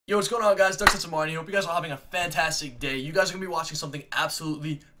Yo, what's going on, guys? FaZe Censor. Hope you guys are having a fantastic day. You guys are going to be watching something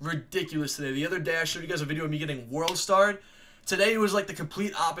absolutely ridiculous today. The other day, I showed you guys a video of me getting world starred. Today, it was like the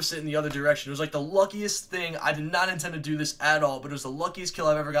complete opposite in the other direction. It was like the luckiest thing. I did not intend to do this at all, but it was the luckiest kill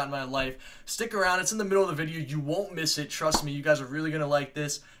I've ever gotten in my life. Stick around. It's in the middle of the video. You won't miss it. Trust me. You guys are really going to like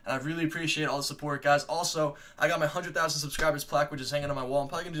this, and I really appreciate all the support, guys. Also, I got my 100,000 subscribers plaque, which is hanging on my wall. I'm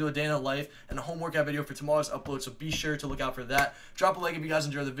probably going to do a day in the life and a home workout video for tomorrow's upload, so be sure to look out for that. Drop a like if you guys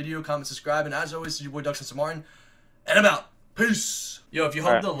enjoy the video, comment, subscribe, and as always, it's your boy FaZe Censor, and I'm out. Peace. Yo, if you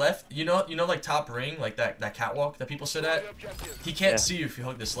hug the left, you know, like top ring, like that catwalk that people sit at. He can't see you if you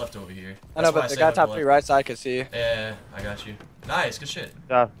hug this left over here. I know, but the guy top 3 right side can see you. Yeah, I got you. Nice, good shit.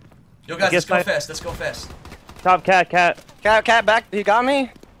 Yeah. Yo, guys, let's go fast. Let's go fast. Top cat Back. He got me.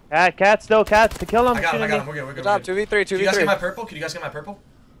 Cat still to kill him. I got him. We're good. Good job. 2v3. 2v3. Can you guys get my purple? Can you guys get my purple?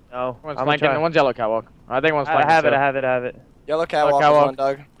 No. One's yellow catwalk. I think one's flanking. I have it. Yellow catwalk is one,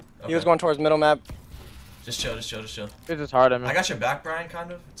 Doug. Okay. He was going towards middle map. Just chill. It's just hard, I mean. I got your back, Brian,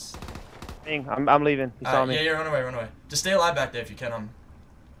 kind of. I'm leaving. You saw me. Yeah, run away. Just stay alive back there if you can. I'm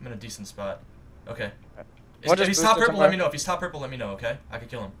in a decent spot. Okay. If he's top purple, let me know. If he's top purple, let me know, okay? I could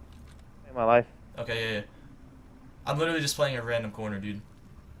kill him. In my life. Okay, yeah. I'm literally just playing a random corner, dude.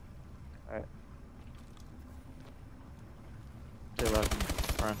 Alright.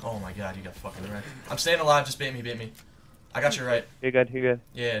 Oh my god, you got fucking wrecked. I'm staying alive, just bait me. I got you right. You're good.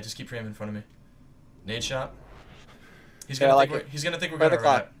 Yeah, just keep praying in front of me. Nade shot. He's gonna think we're Play gonna the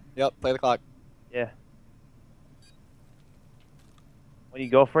clock. wrap. Yep, play the clock. Yeah. When you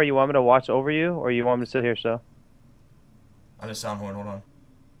go for it, you want me to watch over you, or you want me to sit here still? I'm just sound horn, hold on.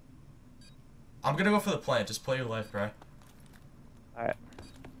 I'm gonna go for the plant, just play your life, bro. Alright.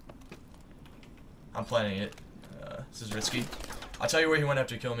 I'm planning it. This is risky. I'll tell you where he went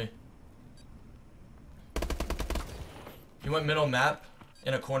after you kill me. He went middle map,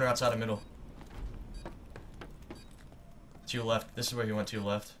 in a corner outside of middle. To your left. This is where he went to your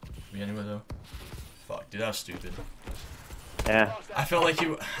left. Could be anywhere though. Fuck, dude, that was stupid. Yeah. I felt like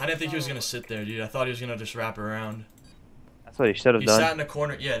I didn't think he was gonna sit there, dude. I thought he was gonna just wrap around. That's what he should have done. He sat in the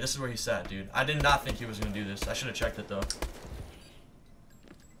corner. Yeah, this is where he sat, dude. I did not think he was gonna do this. I should have checked it though.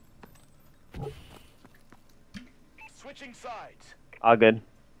 Switching sides. All good.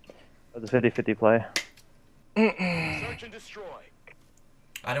 That was a 50-50 play. Search and destroy.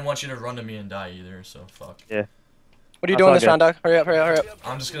 I didn't want you to run to me and die either, so fuck. Yeah. What are you doing this round, Doug? Hurry up.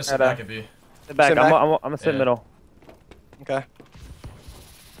 I'm just gonna sit back and be. Sit back. I'm gonna sit middle. Okay.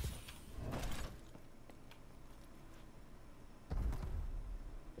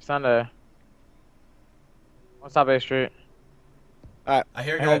 It's on the. What's up, A Street? Alright. I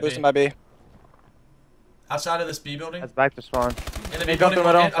hear a I'm guy boosting my B. Outside of this B building. That's back to spawn. In the B building.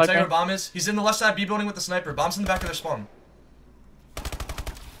 I'll tell you where bomb is. He's in the left side B building with the sniper. Bomb's in the back of their spawn.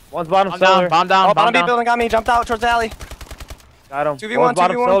 One's bottom solar. Bomb down. Oh, bottom B building got me. Jumped out towards the alley. Got him. 2v1.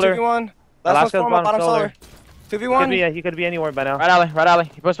 2v1. Last one's bottom solar. 2v1. He could be anywhere by now. Right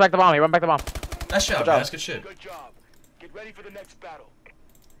alley. He pushed back the bomb. He went back the bomb. Nice shot, guys. Good shit. Good job. Get ready for the next battle.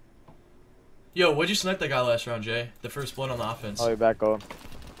 Yo, what'd you snipe that guy last round, Jay? The first blood on the offense. Oh, you're back goal.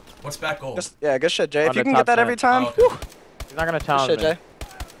 What's back goal? Yeah, good shit, Jay. On If you the can get that top every time, side. Oh, okay. He's not gonna good challenge shit, me. Jay.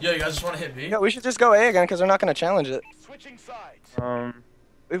 Yo, you guys just want to hit B? Yeah, we should just go A again because they're not gonna challenge it. Switching sides.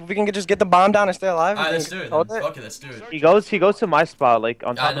 If we can just get the bomb down and stay alive. Alright, let's do it then. Fuck it, let's do it. He goes to my spot, like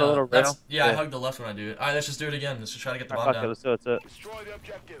on top of the little rail. Yeah, I hugged the left when I do it. Alright, let's just do it again. Let's just try to get the bomb down. Let's do it. Destroy the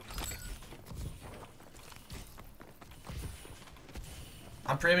objective.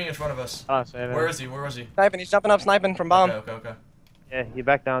 I'm framing in front of us. I don't see it. Where is he? Sniping. He's jumping up, sniping from bomb. Okay. Yeah, he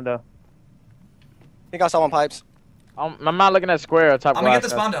backed down though. He got someone pipes. I'm not looking at square or top I'm gonna get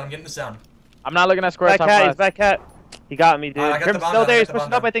glass, this bomb down. I'm getting this down. I'm not looking at square or top He's glass. back cat. He got me, dude. I got the bomb still down, there. I He's got the pushing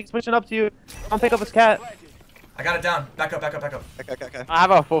bomb up. I think he's pushing up to you. Come pick up his cat. I got it down. Back up. Okay. I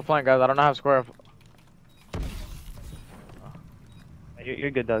have a full flank, guys. I don't have square.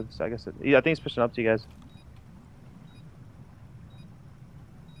 You're good, Doug. So I guess I think he's pushing up to you guys.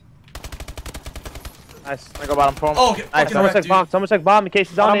 Nice. I go bottom form. Oh, okay. Nice. Someone check bomb in case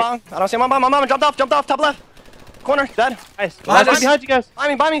he's on it. I don't see him on bomb. My mom jumped off, top left. Corner, dead. Nice. Behind you guys.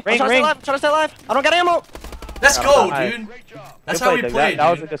 Buy me. I'm trying to stay alive. I don't got ammo. Let's go, dude. Great job. That's how we played,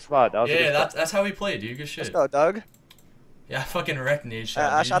 That was a dude. good spot. Yeah, that's how we played, dude. Good Let's shit. go, Doug. Yeah, I fucking wrecked Nade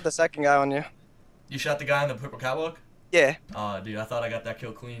shot, I dude. shot the second guy on you. You shot the guy on the purple catwalk? Yeah. Oh, dude, I thought I got that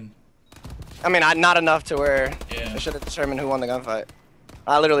kill clean. I mean, not enough to where Yeah. I should have determined who won the gunfight.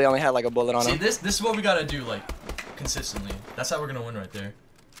 I literally only had like a bullet on See, him. this is what we gotta do, like, consistently. That's how we're gonna win right there.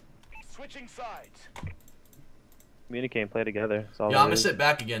 Switching sides. Communicate and play together. Yeah, I'm gonna sit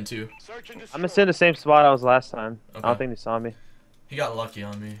back again too. Search and destroy. I'm gonna sit in the same spot I was last time. I Okay. don't think they saw me. He got lucky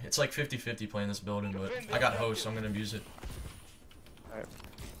on me. It's like 50-50 playing this building, but I got host, so I'm gonna abuse it. Alright.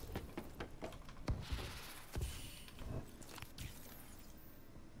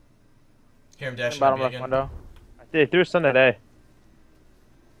 Hear him dashing at Bottom me left again. window. They threw stun at A.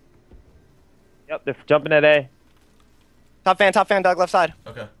 Yep, they're jumping at A. Top fan, Doug, left side.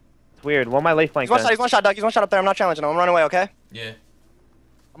 Okay. It's weird. One of my late flank. He's one shot, Doug. He's one shot up there. I'm not challenging him. I'm running away, okay? Yeah.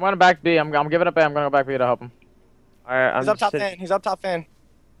 I'm going back B. I'm giving up A. I'm gonna go back B to help him. Alright, I'm He's up top sitting- fan. He's up top fan.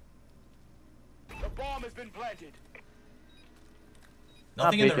 The bomb has been planted.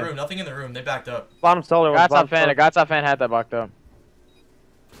 Nothing in the peeking. room. Nothing in the room. They backed up. Bottom solar. Got bottom top fan. solar. Got top fan had that blocked up.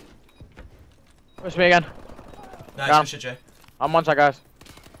 Push me again. Nice. Got him. Good shit, Jay. I'm one shot, guys.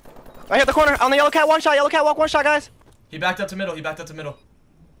 Right here at the corner. On the yellow cat, one shot. Yellow cat, walk, one shot, guys. He backed up to middle. He backed up to middle.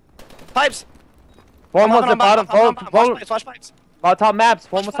 Pipes. One was the bottom. Watch pipes. Top maps.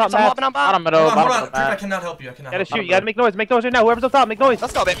 One was top I'm maps. hopping on Bottom bottom. middle. Hold on, hold Bottom on. of Creep, I that. cannot help you. I cannot You gotta help you. shoot. You gotta make noise. Make noise right now. Whoever's up top, make noise.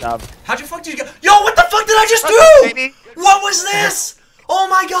 Let's go, baby. Job. How'd you fuck did you get? Yo, what the fuck did I just Let's go, do? baby. What was this? Oh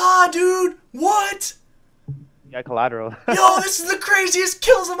my god, dude. What? Yeah, collateral. Yo, this is the craziest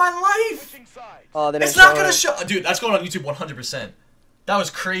kills of my life. Switching sides. Oh, they didn't It's not show gonna it. show. Dude, that's going on YouTube 100%. That was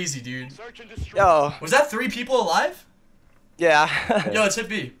crazy, dude. Search and destroy. Yo. Was that 3 people alive? Yeah. Yo, it's hit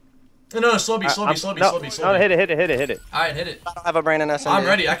B. No, slow B, slow B, slow B, slow B, slow No, B. hit it. Alright, hit it. I don't have a brain in SnD. I'm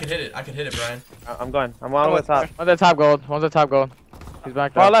ready. I can hit it. I can hit it, Brian. I'm going. I'm on the top. One's at top gold. One's at top gold. He's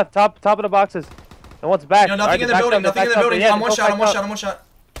back Far there. left. Top of the boxes. And one's back. Yo, nothing Alright, in the back building. up, Nothing in the back up. building. Yeah, I'm one go shot. back I'm one up. shot. I'm one shot.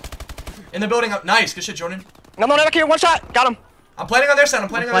 In the building. Nice. Good shit, Jordan. No, back here, one shot. Got him. I'm planning on their side. I'm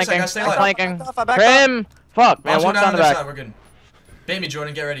planning on their side. Flanking. Guys, stay I'm alive. flanking. I backed up. Trim. Fuck, man. Bombs go One down shot on in the their back. side. We're good. Bait me,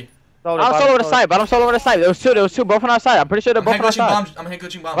 Jordan. Get ready. I'm solo over the side. Bottom solo over the side. There was two. Both on our side. I'm pretty sure they're I'm both head on our glitching side. bombs. I'm head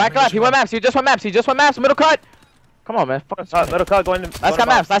glitching bombs. Back left. He went maps. He just went maps. Middle cut. Come on, man. Fucking Middle cut going. Last guy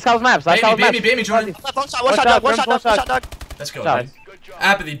maps. Last guy was maps. Last guy was maps. Bait me, Jordan. One shot, Doug. One shot, Doug. Let's go, Nice. dude. Good job.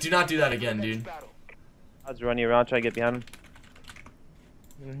 Apathy, do not do that again, dude. Next battle. I was running around trying to get behind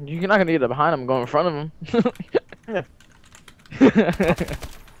him. You're not gonna get it behind him. Go in front of him.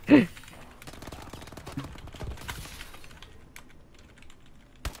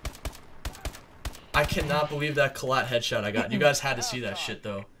 I cannot believe that collat headshot I got. You guys had to see that shit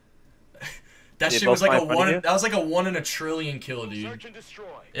though. That They shit both was like fly a in front of one. you? That was like a 1 in a trillion kill, dude. Search and destroy.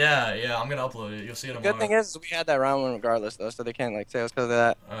 Yeah, I'm gonna upload it. You'll see it tomorrow. Good thing is we had that round one regardless though, so they can't like say us because of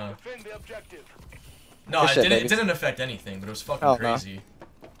that. Defend the objective. No, Good it shit, didn't. baby. It didn't affect anything, but it was fucking Oh, no. crazy.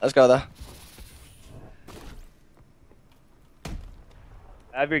 Let's go though.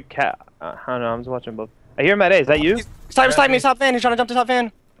 I have your cat. I don't know. I'm just watching both. I hear him at A. Is that you? He's type me, top fan. He's trying to jump to top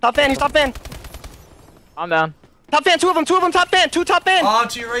fan. Top fan, he's top fan. I'm down. Top fan, two of them, top fan, two top fan. Oh,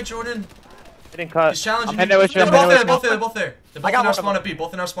 to your right, Jordan. Getting cut. He's challenging I'm you. hitting with you, They're I'm both hitting there. with They're both there. They're both there. They're both I got in our one of spawn them. at B.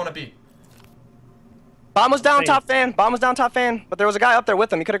 Both in our spawn at B. Bomb was down, Hey. top fan. Bomb was down, top fan. But there was a guy up there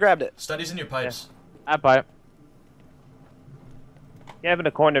with him. He could have grabbed it. Studies in your pipes. I pipe. You have in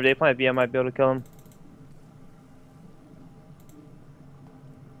the corner. If they plant B, I might be able to kill him.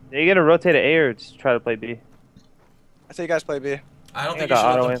 Are you gonna rotate to A or just try to play B? I say you guys play B. I don't I think you got should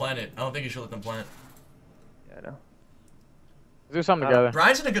let auto them in. plant it. I don't think you should let them plant. Yeah, I know. Let's do something Uh, together.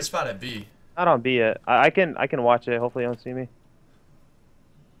 Brian's in a good spot at B. Not on B yet. I can watch it. Hopefully, you don't see me.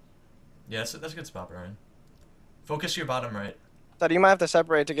 Yeah, that's a good spot, Brian. Focus your bottom right. So you might have to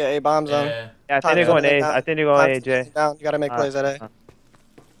separate to get A bombs on. Yeah. Yeah, I Time think they're going to A. down. I think they're going A, Time Jay. down. You gotta make plays at A. Yeah,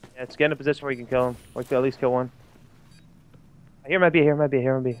 let's get in a position where you can kill him. Or at least kill one. I hear him at B. I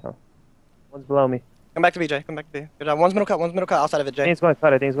hear him B. Oh. One's below me. Come back to B, Jay. Come back to B. Good job. One's middle cut outside of it, I Jay. think he's going to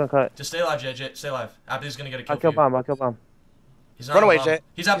cut. I think he's going to cut. Just stay alive, Jay. Stay alive. Apathy's gonna get a kill. I'll kill for you. bomb. He's not Run on away, bomb. Jay.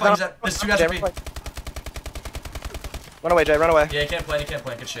 He's at bomb. He's at. There's two guys Jay, at B. Run away, Jay. Run away. Yeah, he can't plant.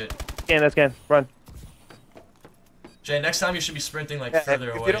 Good shit. Let's get run. Jay, next time you should be sprinting like Yeah, further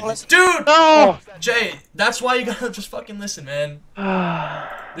if you away. don't listen- Dude! No! Jay, that's why you gotta just fucking listen, man.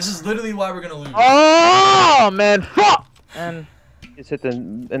 This is literally why we're gonna lose. Oh man, fuck! And Just hit the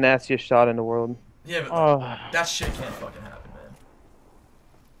nastiest shot in the world. Yeah, but oh, that shit can't fucking happen,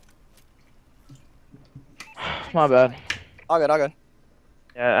 man. my bad. All good.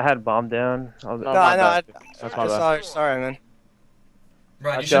 Yeah, I had bomb down. I was, No, No, I know. bad. That's my bad. Sorry, man.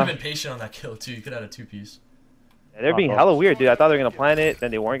 Brian, you Gotcha. should have been patient on that kill too. You could have had a 2-piece. yeah, they're being My fault. hella weird, dude. I thought they were gonna plant it,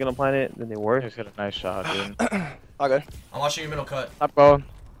 then they weren't gonna plant it, then they were. Just got a nice shot, dude. All good. I'm watching your middle cut. Top gold.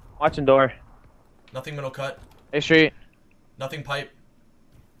 Watching door. Nothing middle cut. A street. Nothing pipe.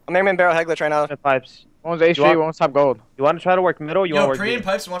 I'm aiming barrel head glitch right now. The pipes. One's A street. want- One's top gold. You want to try to work middle? Or you want Yo, to work pre and B?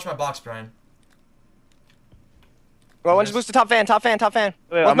 pipes and watch my box, Brian. Well, one just boost to top fan. Wait, One's I'm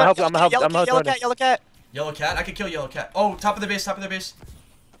gonna middle- help you. I'm gonna help. Yellow I'm gonna cat, help. yellow cat. Yellow cat. I could kill yellow cat. Oh, top of the base.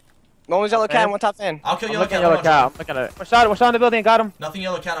 One was yellow cat, one top fan. I'll kill I'm yellow looking cat. at yellow hold on, cat. I'm looking at it. We're shot in the building. Got him. Nothing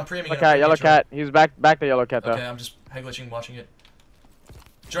yellow cat. I'm pre-aiming. Yellow cat. Yellow cat. He's back to yellow cat though. Okay, I'm just head glitching, watching it.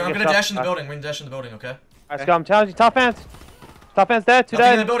 Jordan, I'm gonna dash in the building. We're gonna dash in the building, okay? Let's go. I'm challenging. Top fans. Top fans dead. Two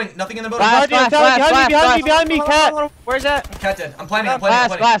Nothing in dead. the building. Nothing in the building. Flash, Behind me, cat. Where's that? Cat dead. I'm planning.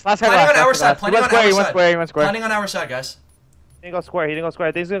 Last Planning on our side. He Planning went on square. our He went side. square. He went square. Planning on our side, guys. He didn't go square.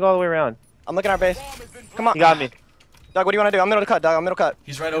 I think he's gonna go all the way around. I'm looking at our base. Come on. He got me. Doug, what do you want to do? I'm middle cut, Doug. I'm middle cut.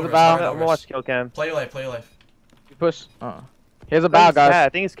 He's right over us. about- Right I'm over gonna watch us. kill cam. Play your life. Play your life. You push. Here's a bow, guys. I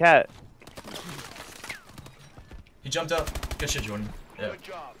think it's cat. He jumped up. Good shit, Jordan. Yeah. Good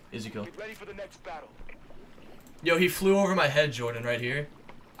job. Easy kill. Get ready for the next battle. Yo, he flew over my head, Jordan, right here.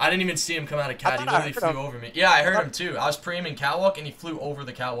 I didn't even see him come out of cat. He I literally heard flew him. over me. Yeah, I heard him too. I was pre-aiming catwalk, and he flew over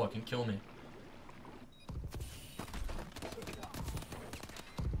the catwalk and killed me.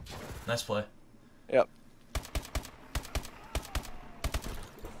 Nice play. Yep.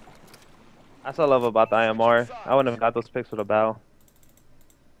 That's what I love about the IMR. I wouldn't have got those picks with a bow.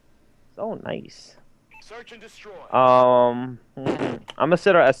 So nice. Search and destroy. I'm gonna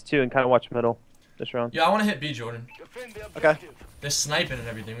sit our S2 and kind of watch middle this round. Yeah, I want to hit B, Jordan. Defend the Okay. objective. They're sniping and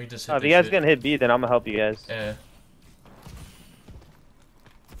everything. We just hit If their you guys shit. gonna hit B, then I'm gonna help you guys. Yeah.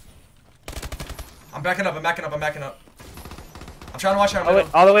 I'm backing up. I'm backing up. I'm backing up. I'm trying to watch our middle.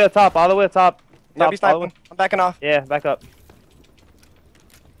 All the way up top. All the way up top. Yep, he's All the way- sniping. I'm backing off. Yeah, back up.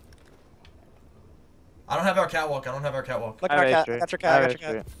 I don't have our catwalk. I don't have our catwalk. Look at our cat. I got your cat. I got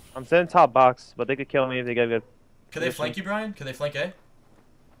your cat. I'm sitting top box, but they could kill me if they get good. Could they flank you, Brian? Could they flank A?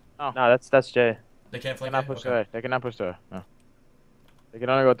 Nah, that's Jay. They can't They flank cannot A? push Okay. there. They cannot push there. No. They can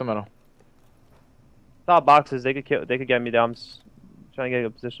only go to the middle. Top boxes, they could kill. They could get me down. I'm just trying to get a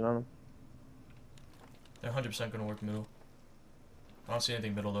good position on them. They're 100% going to work middle. I don't see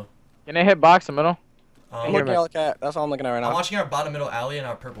anything middle, though. Can they hit box the middle? I'm Um, looking at yellow cat. That's all I'm looking at right I'm now. watching our bottom middle alley and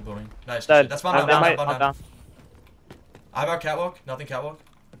our purple building. Nice. Dead. Good shit. That's bomb I down, bomb might- down, bomb Down. down. I have our catwalk. Nothing catwalk.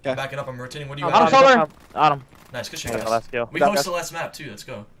 Okay. I'm backing up. I'm rotating. What do you Bottom have? solar. On him. Nice. Good shit, Yeah, guys. last kill. We Got host that. the last map, too. Let's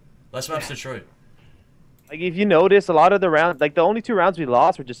go. Last map's Detroit. Like if you notice, a lot of the rounds, like the only 2 rounds we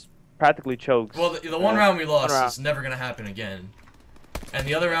lost were just practically chokes. Well, the one round we lost round. is never going to happen again. And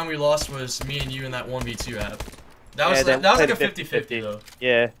the other round we lost was me and you in that 1v2 app. That was, Yeah, that was like a played 50-50, though.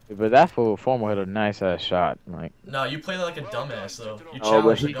 Yeah. But that fool formal hit a nice ass shot. Like No, you played like a dumbass, though. You Oh,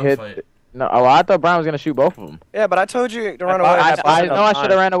 but challenged the he hit gunfight. no. Oh, I thought Brian was gonna shoot both of them. Yeah, but I told you to run I- away. I- I enough know I time.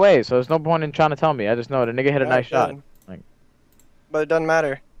 should have ran away, so there's no point in trying to tell me. I just know the nigga hit a nice shot. Like- But it doesn't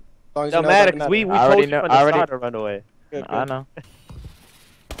matter. As long as you Don't know it matter, doesn't because we I already told you know- from I the already- start to run away. Good, I good. know.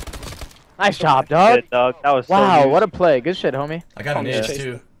 Nice job, dog. Good, dog. That was so Wow, huge. what a play. Good shit, homie. I got an Yeah. ace,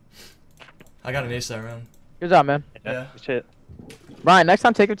 too. I got an ace that round. Good job, man. Yeah. Shit. Brian, next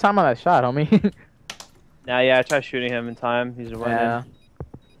time take your time on that shot, homie. Nah, yeah, I tried shooting him in time. He's running. yeah.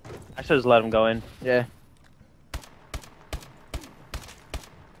 I should just let him go in. Yeah.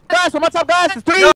 Guys, what's up, guys? It's 3.